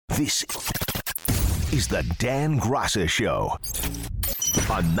This is the Dan Graca Show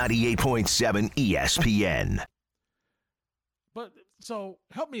on 98.7 ESPN. But so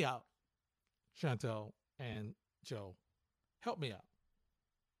help me out, Chantel and Joe. Help me out.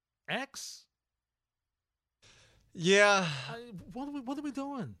 X? Yeah. What are we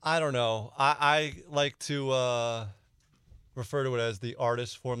doing? I don't know. I like to refer to it as the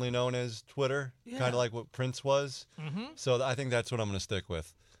artist formerly known as Twitter, kind of like what Prince was. Mm-hmm. So I think that's what I'm going to stick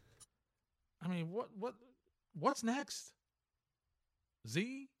with. I mean, what's next?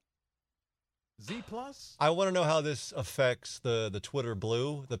 Z plus? I want to know how this affects the Twitter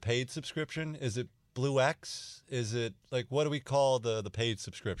Blue, the paid subscription. Is it Blue X? Is it like, what do we call the paid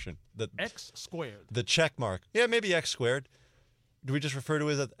subscription? The X squared. The check mark. Yeah, maybe X squared. Do we just refer to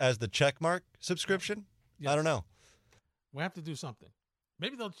it as the check mark subscription? Yes. I don't know. We have to do something.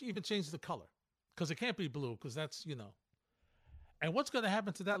 Maybe they'll even change the color because it can't be blue because that's, And what's going to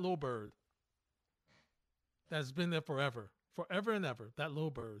happen to that little bird that's been there forever and ever, that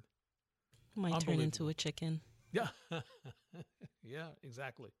little bird? Might turn into a chicken. Yeah. Yeah,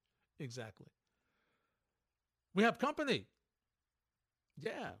 exactly. We have company.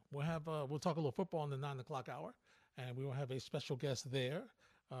 Yeah, we'll talk a little football in the 9 o'clock hour, and we will have a special guest there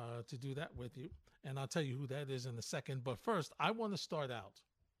to do that with you. And I'll tell you who that is in a second. But first, I want to start out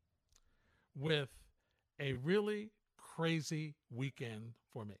with a really crazy weekend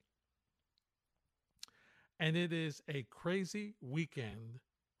for me. And it is a crazy weekend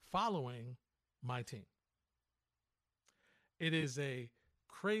following my team. It is a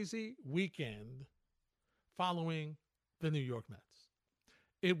crazy weekend following the New York Mets.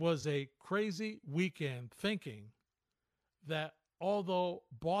 It was a crazy weekend thinking that although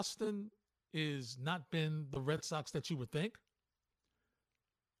Boston is not been the Red Sox that you would think,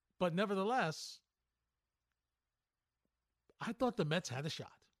 but nevertheless, I thought the Mets had a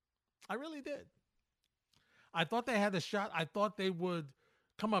shot. I really did. I thought they had a shot. I thought they would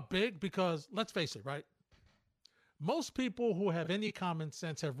come up big because, let's face it, right? Most people who have any common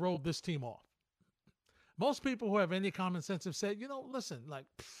sense have rolled this team off. Most people who have any common sense have said, listen,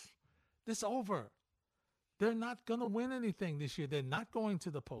 this is over. They're not going to win anything this year. They're not going to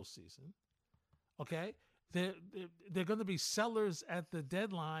the postseason. Okay? They're going to be sellers at the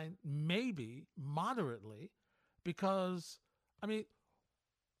deadline, maybe moderately, because,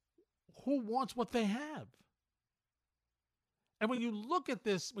 who wants what they have? And when you look at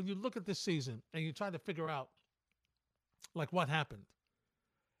this season and you try to figure out what happened,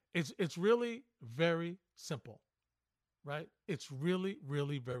 it's really very simple, right? It's really,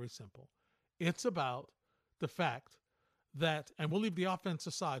 really very simple. It's about the fact that, and we'll leave the offense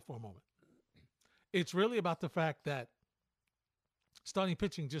aside for a moment. It's really about the fact that starting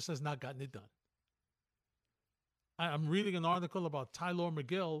pitching just has not gotten it done. I'm reading an article about Tyler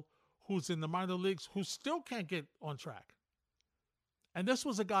McGill, who's in the minor leagues, who still can't get on track. And this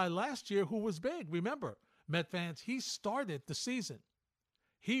was a guy last year who was big. Remember, Met fans, he started the season.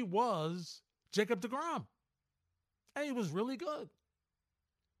 He was Jacob deGrom. And he was really good.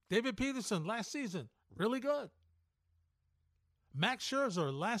 David Peterson last season, really good. Max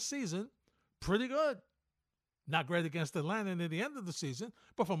Scherzer last season, pretty good. Not great against Atlanta near the end of the season,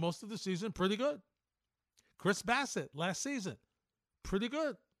 but for most of the season, pretty good. Chris Bassett last season, pretty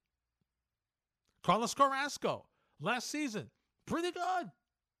good. Carlos Carrasco last season, pretty good.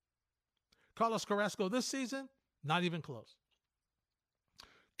 Carlos Carrasco this season, not even close.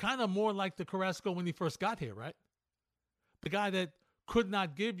 Kind of more like the Carrasco when he first got here, right? The guy that could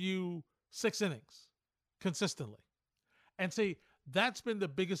not give you 6 innings consistently. And see, that's been the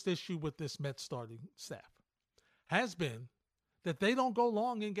biggest issue with this Mets starting staff, has been that they don't go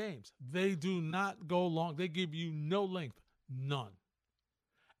long in games. They do not go long. They give you no length, none.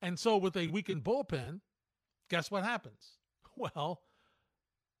 And so with a weakened bullpen, guess what happens? Well,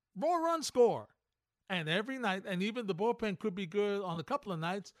 more runs score. And every night, and even the bullpen could be good on a couple of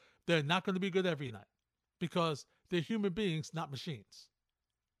nights, they're not going to be good every night because they're human beings, not machines.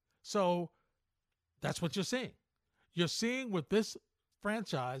 So that's what you're seeing. You're seeing with this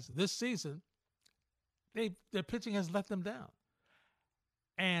franchise this season, their pitching has let them down.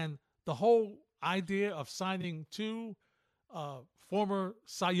 And the whole idea of signing 2 former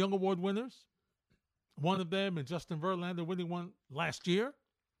Cy Young Award winners, one of them and Justin Verlander winning one last year,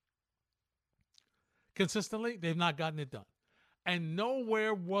 consistently, they've not gotten it done. And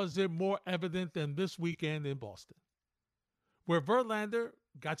nowhere was it more evident than this weekend in Boston, where Verlander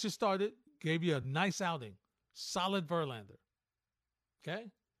got you started, gave you a nice outing, solid Verlander. Okay?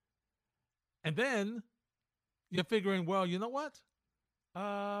 And then you're figuring, well, you know what?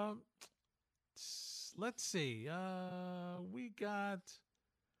 Let's see. We got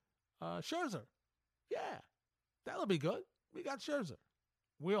Scherzer. Yeah, that'll be good. We got Scherzer.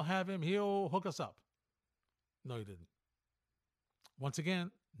 We'll have him. He'll hook us up. No, he didn't. Once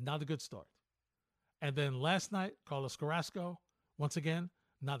again, not a good start. And then last night, Carlos Carrasco, once again,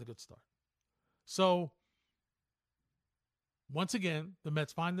 not a good start. So, once again, the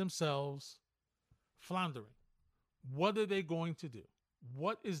Mets find themselves floundering. What are they going to do?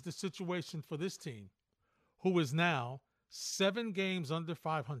 What is the situation for this team, who is now 7 games under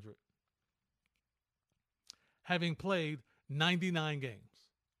 500, having played 99 games?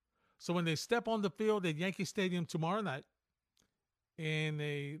 So when they step on the field at Yankee Stadium tomorrow night in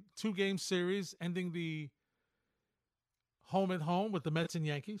a 2-game series ending the home at home with the Mets and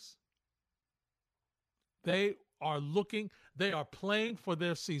Yankees, they are playing for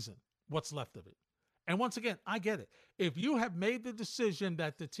their season, what's left of it. And once again, I get it. If you have made the decision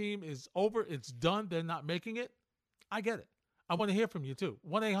that the team is over, it's done, they're not making it, I get it. I want to hear from you too.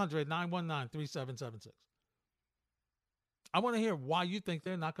 1-800-919-3776. I want to hear why you think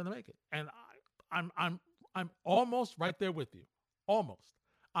they're not going to make it. And I'm almost right there with you. Almost.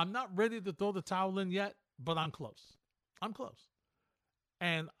 I'm not ready to throw the towel in yet, but I'm close. I'm close.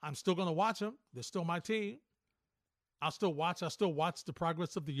 And I'm still going to watch them. They're still my team. I'll still watch the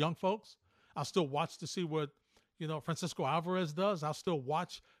progress of the young folks. I'll still watch to see what, Francisco Alvarez does. I'll still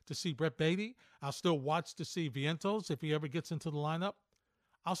watch to see Brett Beatty. I'll still watch to see Vientos if he ever gets into the lineup.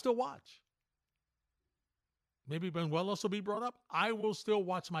 I'll still watch. Maybe Benuelos will be brought up. I will still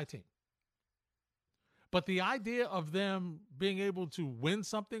watch my team. But the idea of them being able to win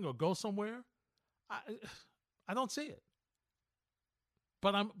something or go somewhere, I don't see it.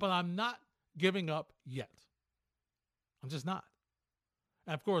 But I'm not giving up yet. I'm just not.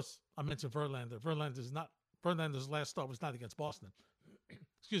 And of course, I mentioned Verlander. Verlander's last start was not against Boston.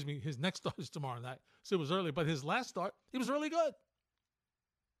 Excuse me. His next start is tomorrow night. So it was early, but his last start, he was really good.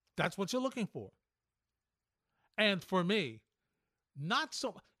 That's what you're looking for. And for me, not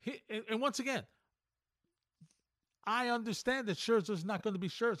so. And once again, I understand that Scherzer's not going to be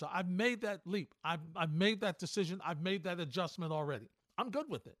Scherzer. I've made that leap. I've made that decision. I've made that adjustment already. I'm good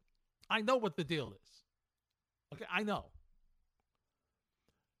with it. I know what the deal is. Okay, I know.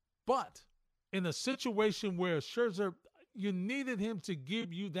 But in a situation where Scherzer, you needed him to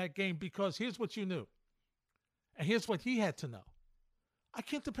give you that game because here's what you knew. And here's what he had to know. I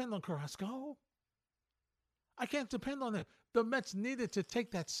can't depend on Carrasco. I can't depend on him. The Mets needed to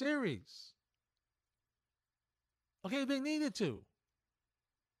take that series. Okay, they needed to.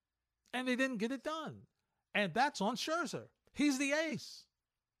 And they didn't get it done. And that's on Scherzer. He's the ace.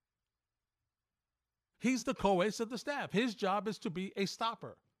 He's the co-ace of the staff. His job is to be a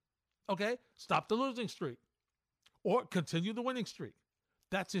stopper. Okay? Stop the losing streak. Or continue the winning streak.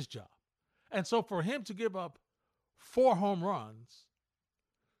 That's his job. And so for him to give up 4 home runs,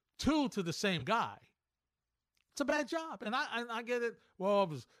 2 to the same guy, it's a bad job. And I get it. Well, it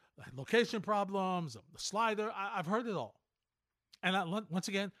was location problems, the slider. I've heard it all. And once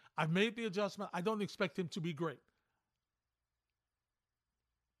again, I've made the adjustment. I don't expect him to be great.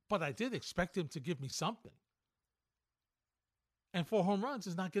 But I did expect him to give me something. And 4 home runs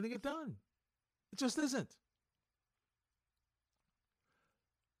is not getting it done. It just isn't.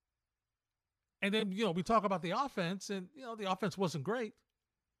 And then, we talk about the offense, and, the offense wasn't great.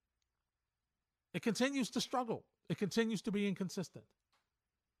 It continues to struggle. It continues to be inconsistent.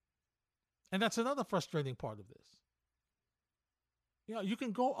 And that's another frustrating part of this. You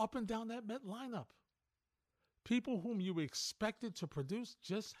can go up and down that Met lineup. People whom you expected to produce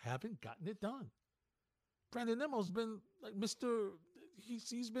just haven't gotten it done. Brandon Nimmo's been like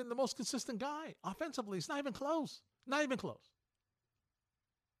he's been the most consistent guy offensively. It's not even close. Not even close.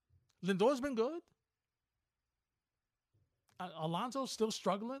 Lindor's been good. Alonso's still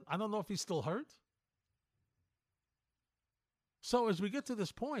struggling. I don't know if he's still hurt. So as we get to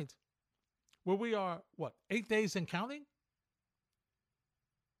this point where we are, 8 days and counting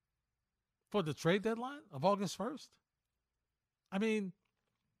for the trade deadline of August 1st? I mean,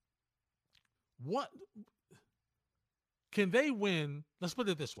 what can they win? Let's put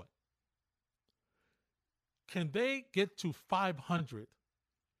it this way. Can they get to 500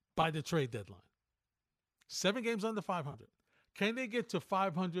 by the trade deadline? 7 games under 500. Can they get to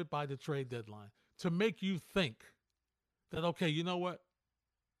 500 by the trade deadline to make you think that, okay, you know what?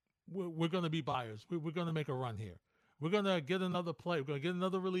 We're going to be buyers. We're going to make a run here. We're going to get another play. We're going to get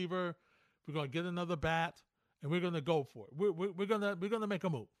another reliever. We're going to get another bat, and we're going to go for it. We're going to make a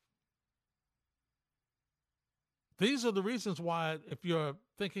move. These are the reasons why, if you're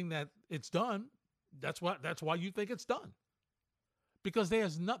thinking that it's done, that's why you think it's done. Because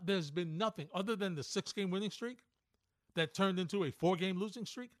there's been nothing other than the 6-game winning streak that turned into a 4-game losing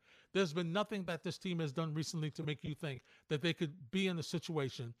streak. There's been nothing that this team has done recently to make you think that they could be in a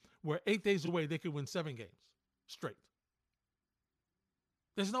situation where 8 days away they could win 7 games straight.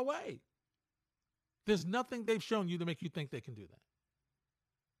 There's no way. There's nothing they've shown you to make you think they can do that.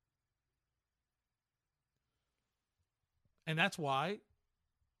 And that's why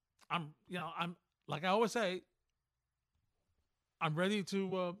I'm like I always say, I'm ready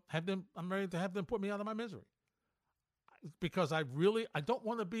to have them put me out of my misery. Because I don't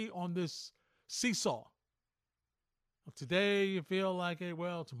want to be on this seesaw. Today you feel like it,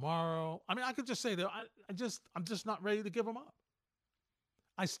 well, tomorrow. I mean, I could just say that I'm just not ready to give them up.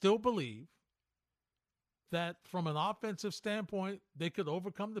 I still believe that from an offensive standpoint, they could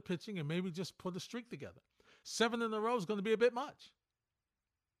overcome the pitching and maybe just put a streak together. 7 in a row is going to be a bit much.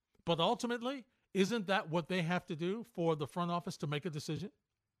 But ultimately, isn't that what they have to do for the front office to make a decision?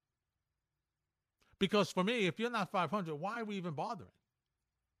 Because for me, if you're not 500, why are we even bothering?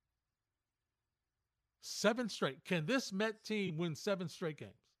 7 straight. Can this Met team win 7 straight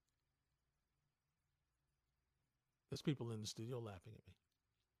games? There's people in the studio laughing at me.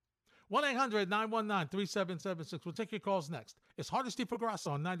 1-800-919-3776. We'll take your calls next. It's Hardesty for Graca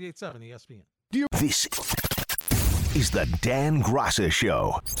on 98.7 ESPN. This is the Dan Graca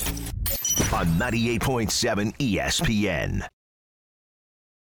Show on 98.7 ESPN.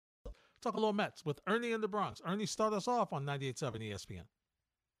 Talk a little Mets with Ernie in the Bronx. Ernie, start us off on 98.7 ESPN.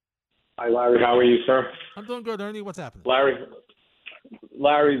 Hi, Larry. How are you, sir? I'm doing good, Ernie. What's happening?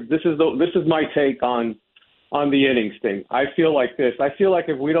 Larry, this is my take on the innings thing. I feel like this. I feel like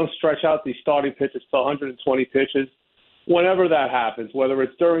if we don't stretch out these starting pitches to 120 pitches, whenever that happens, whether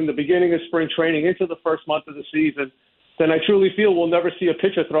it's during the beginning of spring training into the first month of the season, then I truly feel we'll never see a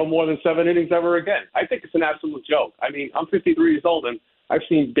pitcher throw more than 7 innings ever again. I think it's an absolute joke. I mean, I'm 53 years old, and I've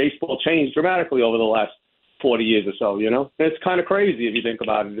seen baseball change dramatically over the last 40 years or so, you know? And it's kind of crazy if you think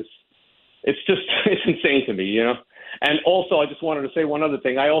about it. It's insane to me, you know? And also, I just wanted to say one other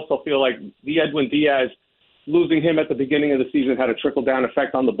thing. I also feel like the Edwin Diaz, losing him at the beginning of the season had a trickle-down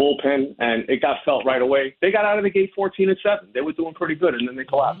effect on the bullpen, and it got felt right away. They got out of the gate 14-7. They were doing pretty good, and then they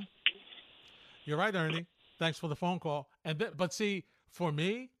collapsed. You're right, Ernie. Thanks for the phone call. But see, for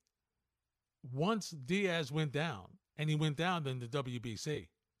me, once Diaz went down, and he went down in the WBC,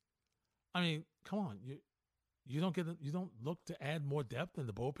 I mean, come on, you don't look to add more depth in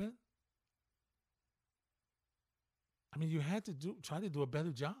the bullpen? I mean, you had to try to do a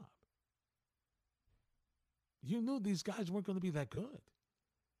better job. You knew these guys weren't going to be that good.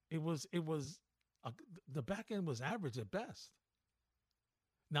 The back end was average at best.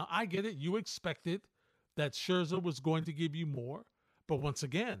 Now, I get it. You expected that Scherzer was going to give you more. But once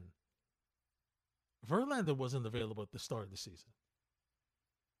again, Verlander wasn't available at the start of the season.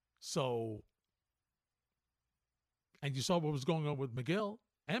 So, and you saw what was going on with McGill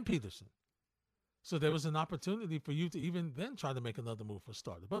and Peterson. So there was an opportunity for you to even then try to make another move for a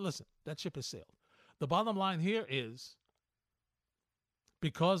starter. But listen, that ship has sailed. The bottom line here is,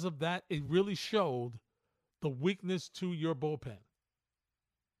 because of that, it really showed the weakness to your bullpen.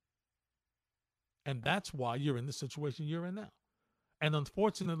 And that's why you're in the situation you're in now. And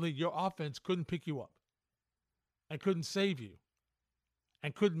unfortunately, your offense couldn't pick you up and couldn't save you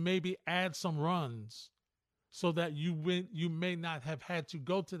and couldn't maybe add some runs so that you may not have had to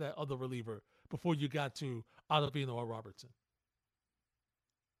go to that other reliever before you got to Ottavino or Robertson.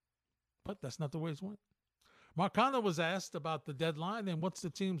 But that's not the way it's went. Marcano was asked about the deadline and what's the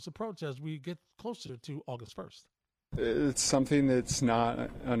team's approach as we get closer to August 1st. It's something that's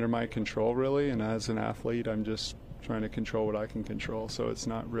not under my control, really, and as an athlete, I'm just trying to control what I can control. So it's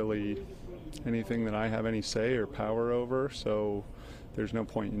not really anything that I have any say or power over, so there's no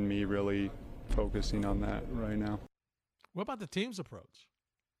point in me really focusing on that right now. What about the team's approach?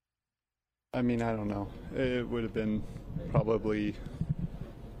 I mean, I don't know. It would have been probably –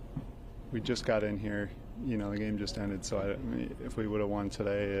 we just got in here. You know, the game just ended, so if we would have won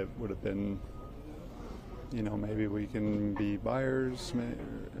today, it would have been, you know, maybe we can be buyers,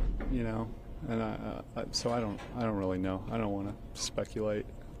 you know. And so I don't really know. I don't want to speculate.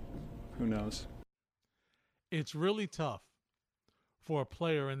 Who knows? It's really tough for a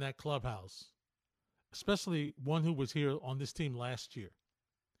player in that clubhouse, especially one who was here on this team last year,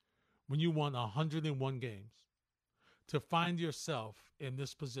 when you won 101 games, to find yourself in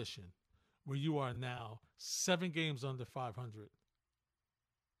this position where you are now 7 games under 500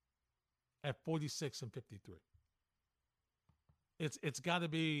 at 46-53. It's got to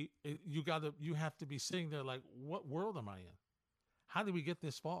be you have to be sitting there like, what world am I in? How did we get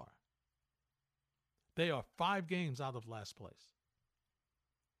this far? They are 5 games out of last place.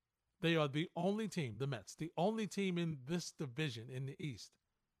 They are the only team, the Mets, the only team in this division in the East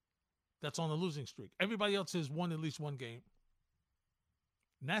that's on a losing streak. Everybody else has won at least one game.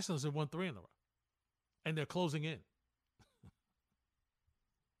 Nationals have won 3 in a row. And they're closing in.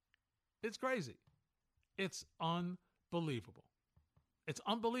 It's crazy. It's unbelievable. It's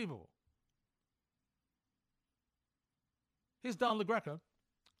unbelievable. Here's Don Graca,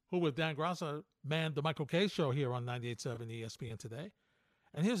 who with Dan Graca manned the Michael Kay Show here on 98.7 ESPN today.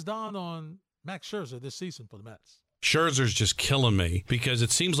 And here's Don on Max Scherzer this season for the Mets. Scherzer's just killing me because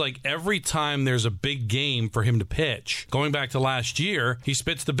it seems like every time there's a big game for him to pitch, going back to last year, he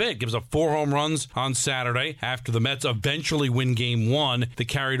spits the big, gives up 4 home runs on Saturday after the Mets eventually win game 1 that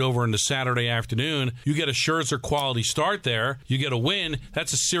carried over into Saturday afternoon. You get a Scherzer quality start there, you get a win,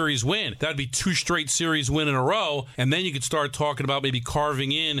 that's a series win. That'd be 2 straight series win in a row, and then you could start talking about maybe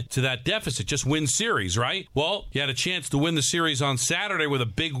carving in to that deficit, just win series, right? Well, you had a chance to win the series on Saturday with a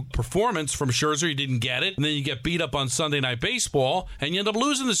big performance from Scherzer, you didn't get it, and then you get beat up on Sunday Night Baseball, and you end up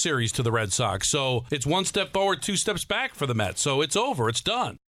losing the series to the Red Sox. So it's 1 step forward, 2 steps back for the Mets. So it's over. It's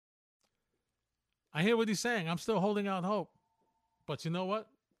done. I hear what he's saying. I'm still holding out hope. But you know what?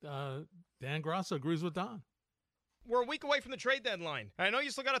 Dan Graca agrees with Don. We're a week away from the trade deadline. I know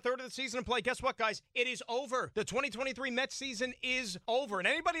you still got a third of the season to play. Guess what, guys? It is over. The 2023 Mets season is over. And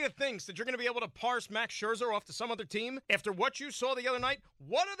anybody that thinks that you're going to be able to parse Max Scherzer off to some other team, after what you saw the other night,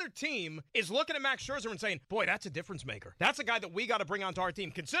 what other team is looking at Max Scherzer and saying, boy, that's a difference maker. That's a guy that we got to bring onto our team.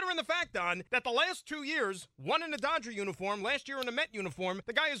 Considering the fact, Don, that the last 2 years, one in a Dodger uniform, last year in a Met uniform,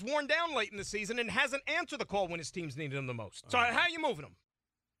 the guy is worn down late in the season and hasn't answered the call when his teams needed him the most. So how are you moving him?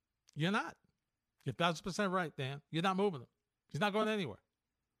 You're not. You're 1,000% right, Dan. You're not moving him. He's not going anywhere.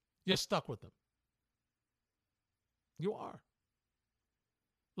 You're stuck with him. You are.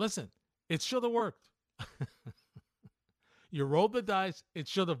 Listen, it should have worked. You rolled the dice. It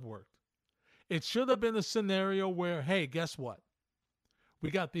should have worked. It should have been a scenario where, hey, guess what?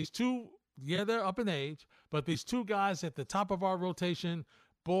 We got these 2, they're up in age, but these 2 guys at the top of our rotation,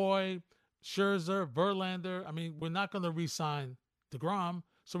 Boy, Scherzer, Verlander. I mean, we're not going to re-sign DeGrom.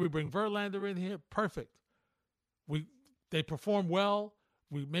 So we bring Verlander in here. Perfect. They perform well.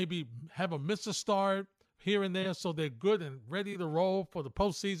 We maybe have a miss a start here and there, so they're good and ready to roll for the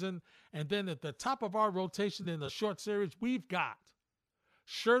postseason. And then at the top of our rotation in the short series, we've got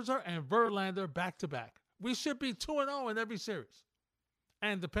Scherzer and Verlander back-to-back. We should be 2-0 in every series.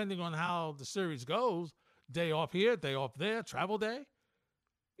 And depending on how the series goes, day off here, day off there, travel day,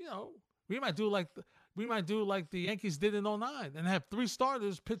 we might do like the Yankees did in 2009 and have 3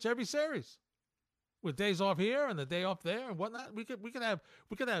 starters pitch every series with days off here and a day off there and whatnot. We could have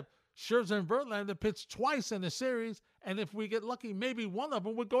Scherzer and Verlander pitch twice in the series, and if we get lucky, maybe one of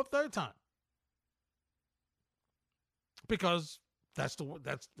them would go a third time. Because that's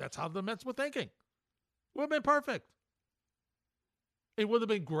how the Mets were thinking. It would have been perfect. It would have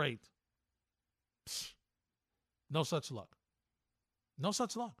been great. Psst. No such luck. No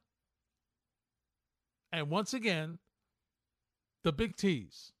such luck. And once again, the big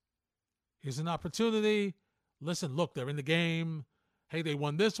tease. Here's an opportunity. Listen, look, they're in the game. Hey, they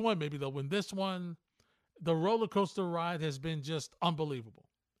won this one. Maybe they'll win this one. The roller coaster ride has been just unbelievable.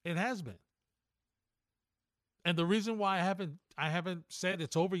 It has been. And the reason why I haven't said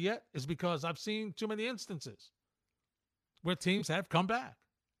it's over yet is because I've seen too many instances where teams have come back.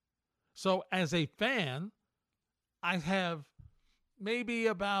 So as a fan, I have maybe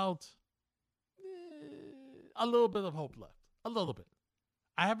about a little bit of hope left. A little bit.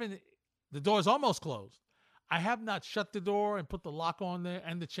 The door's almost closed. I have not shut the door and put the lock on there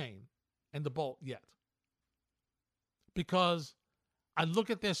and the chain and the bolt yet. Because I look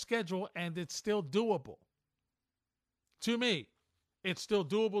at their schedule and it's still doable. To me, it's still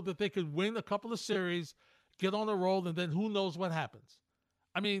doable that they could win a couple of series, get on a roll, and then who knows what happens.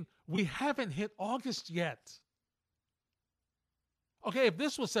 I mean, we haven't hit August yet. Okay, if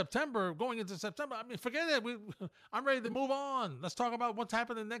this was September, going into September, I mean, forget it. I'm ready to move on. Let's talk about what's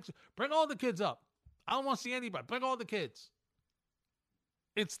happening next. Bring all the kids up. I don't want to see anybody. Bring all the kids.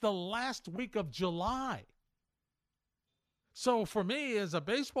 It's the last week of July. So for me, as a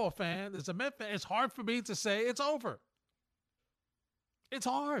baseball fan, as a Met fan, it's hard for me to say it's over. It's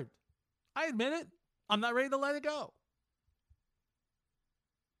hard. I admit it. I'm not ready to let it go.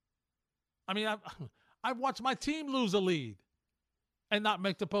 I mean, I've watched my team lose a lead and not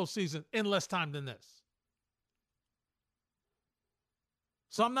make the postseason in less time than this.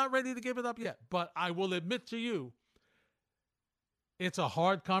 So I'm not ready to give it up yet. But I will admit to you, it's a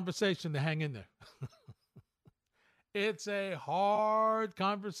hard conversation to hang in there. It's a hard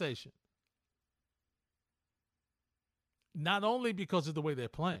conversation. Not only because of the way they're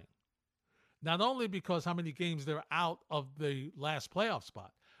playing, not only because how many games they're out of the last playoff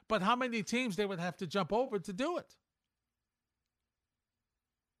spot, But how many teams they would have to jump over to do it?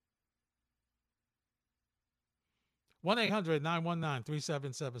 One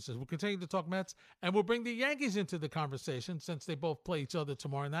 800-919-3776. We'll continue to talk Mets, and we'll bring the Yankees into the conversation since they both play each other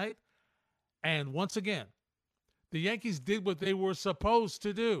tomorrow night. And once again, the Yankees did what they were supposed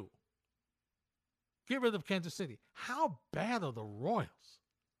to do. Get rid of Kansas City. How bad are the Royals?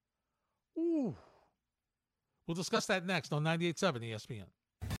 Ooh. We'll discuss that next on 98.7 ESPN.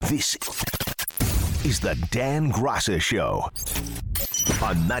 This is the Dan Graca Show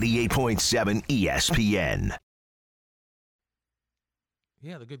on 98.7 ESPN. He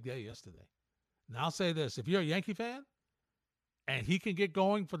had a good day yesterday. Now I'll say this. If you're a Yankee fan and he can get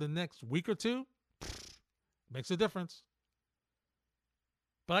going for the next week or two, makes a difference.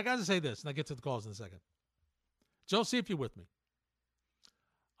 But I got to say this, and I'll get to the calls in a second. Joe, see if you're with me.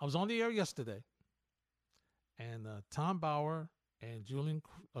 I was on the air yesterday, and Tom Bauer and Julian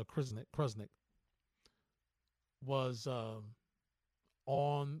Krusnick was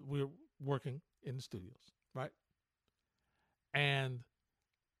we were working in the studios, right? And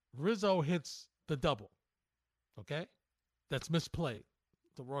Rizzo hits the double, okay? That's misplayed.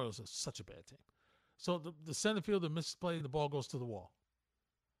 The Royals are such a bad team. So the center fielder misplayed, the ball goes to the wall.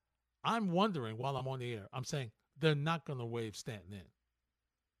 I'm wondering while I'm on the air, I'm saying they're not going to wave Stanton in.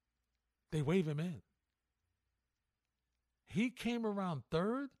 They wave him in. He came around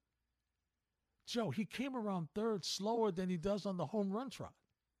third. Joe, he came around third slower than he does on the home run trot.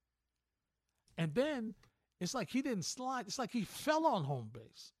 And then it's like he didn't slide. It's like he fell on home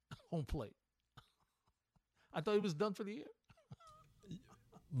plate. I thought he was done for the year.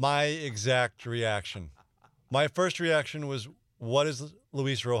 My exact reaction. My first reaction was, what is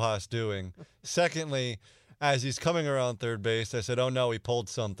Luis Rojas doing? Secondly, as he's coming around third base, I said, oh no, he pulled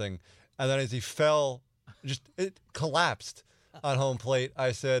something. And then as he fell, it collapsed on home plate.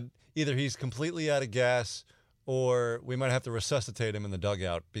 I said, either he's completely out of gas or we might have to resuscitate him in the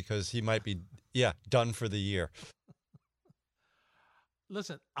dugout because he might be, done for the year.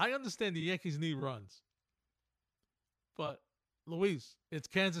 Listen, I understand the Yankees need runs. But, Luis, it's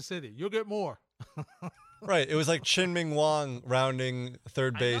Kansas City. You'll get more. Right. It was like Chin-Ming Wang rounding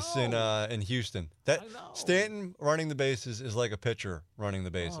third base in Houston. Stanton running the bases is like a pitcher running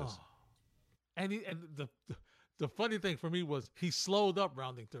the bases. Oh. And the funny thing for me was he slowed up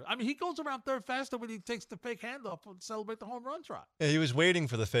rounding third. I mean, he goes around third faster when he takes the fake handoff to celebrate the home run trot. Yeah, he was waiting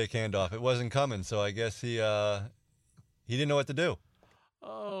for the fake handoff. It wasn't coming, so I guess he didn't know what to do.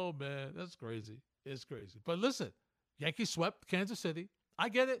 Oh, man, that's crazy. It's crazy. But listen, Yankees swept Kansas City. I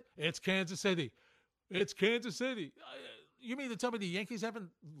get it. It's Kansas City. It's Kansas City. You mean to tell me the Yankees haven't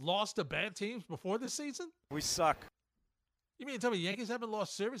lost to bad teams before this season? We suck. You mean to tell me Yankees haven't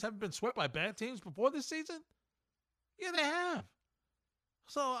lost series, haven't been swept by bad teams before this season? Yeah, they have.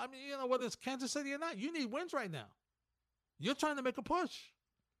 So, I mean, whether it's Kansas City or not, you need wins right now. You're trying to make a push.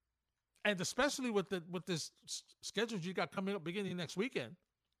 And especially with this schedules you got coming up beginning next weekend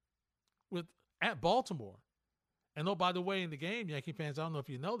at Baltimore. And oh, by the way, in the game, Yankee fans, I don't know if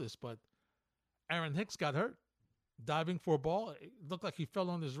you know this, but Aaron Hicks got hurt diving for a ball. It looked like he fell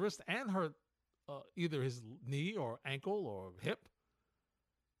on his wrist and hurt either his knee or ankle or hip.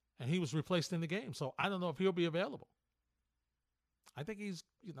 And he was replaced in the game. So I don't know if he'll be available. I think he's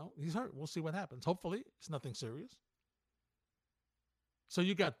hurt. We'll see what happens. Hopefully it's nothing serious. So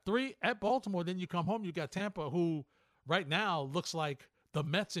you got 3 at Baltimore. Then you come home. You got Tampa, who right now looks like the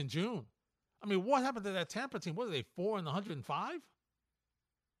Mets in June. I mean, what happened to that Tampa team? What are they, 4-105?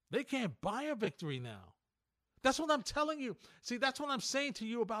 They can't buy a victory now. That's what I'm telling you. See, that's what I'm saying to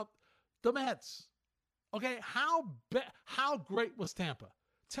you about the Mets. Okay, how great was Tampa?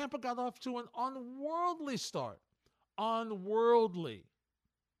 Tampa got off to an unworldly start. Unworldly.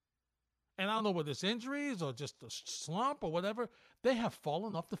 And I don't know whether it's injuries or just a slump or whatever. They have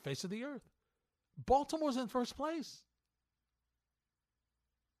fallen off the face of the earth. Baltimore's in first place.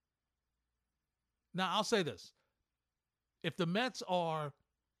 Now, I'll say this. If the Mets are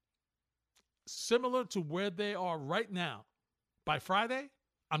similar to where they are right now, by Friday,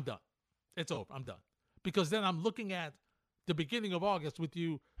 I'm done. It's over. I'm done. Because then I'm looking at the beginning of August with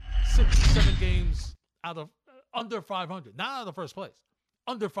you 6-7 games out of under 500. Not out of first place.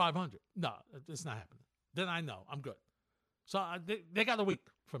 Under 500. No, it's not happening. Then I know. I'm good. So they got a week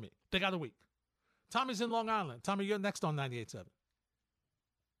for me. They got a week. Tommy's in Long Island. Tommy, you're next on 98.7.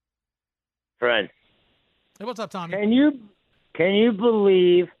 Friend. Hey, what's up, Tommy? Can you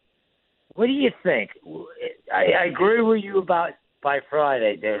believe, what do you think? I agree with you about by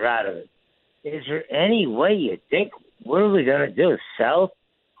Friday they're out of it. Is there any way you think, what are we going to do, sell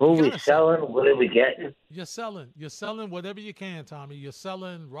Who we selling? What are we getting? You're selling. You're selling whatever you can, Tommy. You're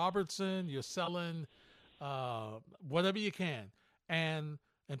selling Robertson. You're selling whatever you can. And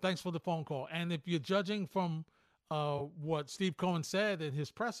thanks for the phone call. And if you're judging from what Steve Cohen said in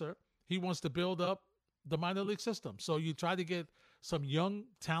his presser, he wants to build up the minor league system. So you try to get some young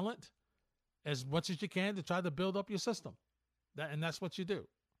talent as much as you can to try to build up your system. And that's what you do.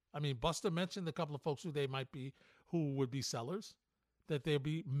 I mean, Buster mentioned a couple of folks who would be sellers, that they'd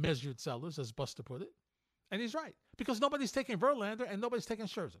be measured sellers, as Buster put it. And he's right, because nobody's taking Verlander and nobody's taking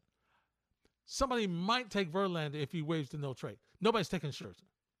Scherzer. Somebody might take Verlander if he waives the no trade. Nobody's taking Scherzer.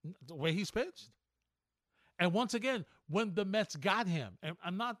 The way he's pitched. And once again, when the Mets got him, and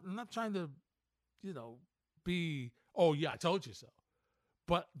I'm not trying to, be, oh yeah, I told you so.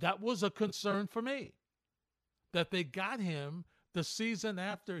 But that was a concern for me, that they got him the season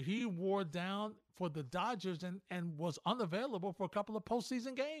after he wore down for the Dodgers and was unavailable for a couple of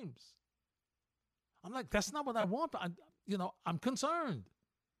postseason games. I'm like, that's not what I want. I'm concerned.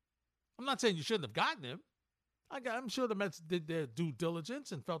 I'm not saying you shouldn't have gotten him. I'm sure the Mets did their due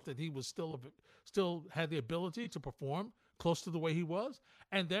diligence and felt that he was still had the ability to perform close to the way he was.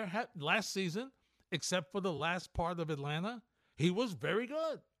 And last season, except for the last part of Atlanta, he was very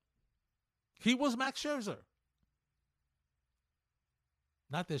good. He was Max Scherzer.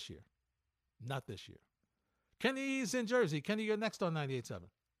 Not this year. Not this year. Kenny's in Jersey. Kenny, you're next on 98.7.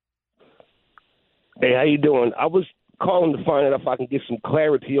 Hey, how you doing? I was calling to find out if I can get some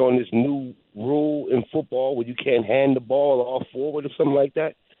clarity on this new rule in football where you can't hand the ball off forward or something like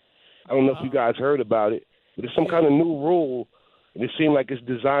that. I don't know if you guys heard about it, but it's some kind of new rule, and it seemed like it's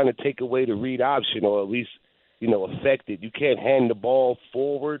designed to take away the read option or at least, affect it. You can't hand the ball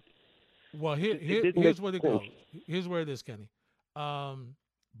forward. Well, here's where it goes. Here's where it is, Kenny.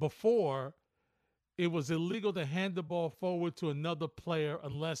 Before, it was illegal to hand the ball forward to another player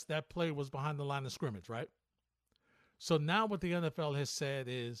unless that player was behind the line of scrimmage, right? So now what the NFL has said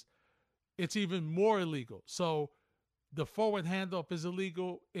is it's even more illegal. So the forward handoff is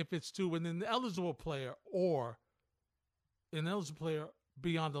illegal if it's to an ineligible player or an ineligible player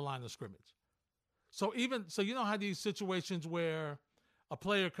beyond the line of scrimmage. So you know how these situations where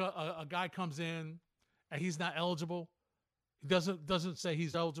a guy comes in and he's not eligible, he doesn't say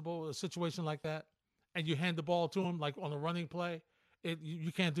he's eligible, a situation like that, and you hand the ball to him like on a running play,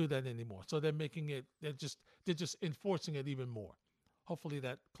 you can't do that anymore. So they're making it, they're just enforcing it even more. Hopefully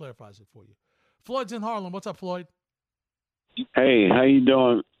that clarifies it for you. Floyd's in Harlem. What's up, Floyd? Hey, how you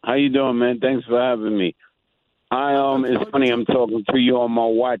doing? How you doing, man? Thanks for having me. It's funny, I'm talking to you on my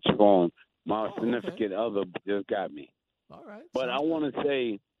watch phone. My significant other just got me. All right. But I want to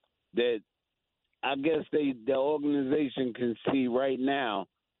say that I guess the organization can see right now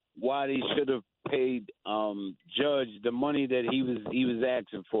why they should have paid Judge the money that he was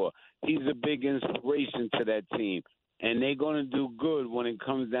asking for. He's a big inspiration to that team, and they're going to do good when it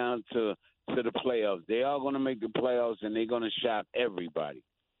comes down to the playoffs. They are going to make the playoffs, and they're going to shock everybody.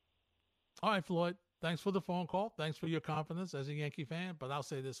 All right, Floyd. Thanks for the phone call. Thanks for your confidence as a Yankee fan. But I'll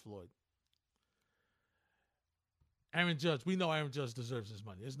say this, Floyd. Aaron Judge, we know Aaron Judge deserves his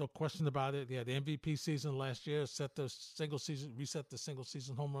money. There's no question about it. He had the MVP season last year, reset the single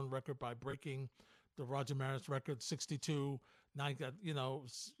season home run record by breaking the Roger Maris record, 62,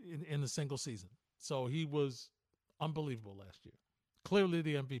 in the single season. So he was unbelievable last year. Clearly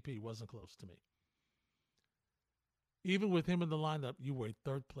the MVP wasn't close to me. Even with him in the lineup, you were a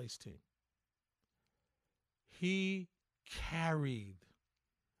third-place team. He carried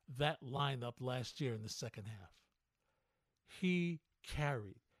that lineup last year in the second half. He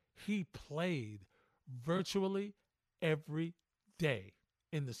carried. He played virtually every day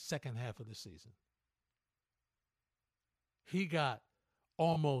in the second half of the season. He got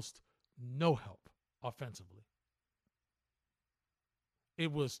almost no help offensively.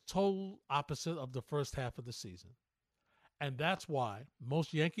 It was total opposite of the first half of the season. And that's why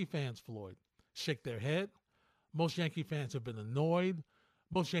most Yankee fans, Floyd, shake their head. Most Yankee fans have been annoyed.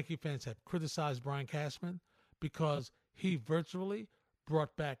 Most Yankee fans have criticized Brian Cashman because he virtually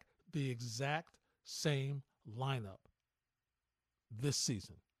brought back the exact same lineup this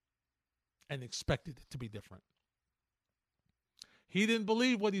season and expected it to be different. He didn't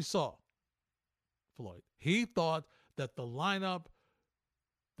believe what he saw, Floyd. He thought that the lineup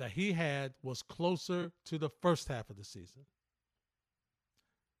that he had was closer to the first half of the season.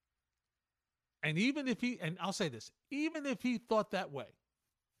 And I'll say this, even if he thought that way,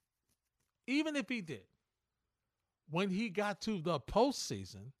 even if he did, when he got to the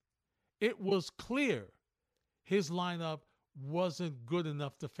postseason, it was clear his lineup wasn't good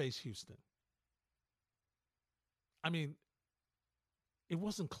enough to face Houston. I mean, It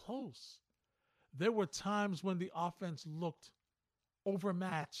wasn't close. There were times when the offense looked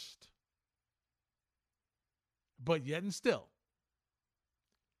overmatched. But yet and still,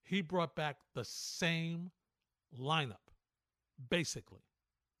 he brought back the same lineup, basically,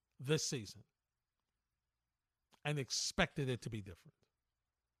 this season, and expected it to be different.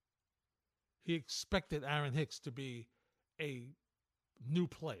 He expected Aaron Hicks to be a new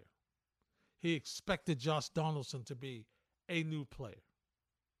player. He expected Josh Donaldson to be a new player.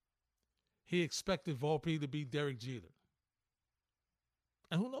 He expected Volpe to be Derek Jeter.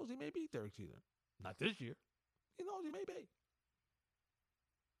 And who knows, he may be Derek Jeter. Not this year. He knows he may be.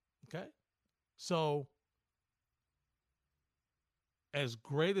 Okay? So, as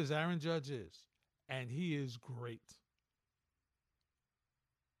great as Aaron Judge is, and he is great,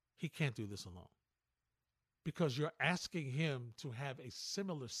 he can't do this alone. Because you're asking him to have a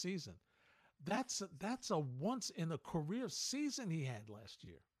similar season. That's a once-in-a-career season he had last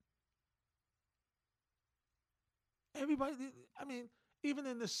year. Everybody, I mean, even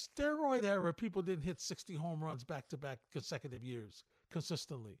in the steroid era, people didn't hit 60 home runs back-to-back consecutive years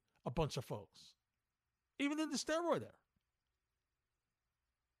consistently. A bunch of folks. Even in the steroid era.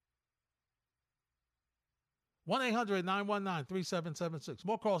 1-800-919-3776.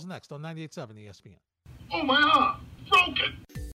 More calls next on 98.7 ESPN. Oh, my arm. Broken.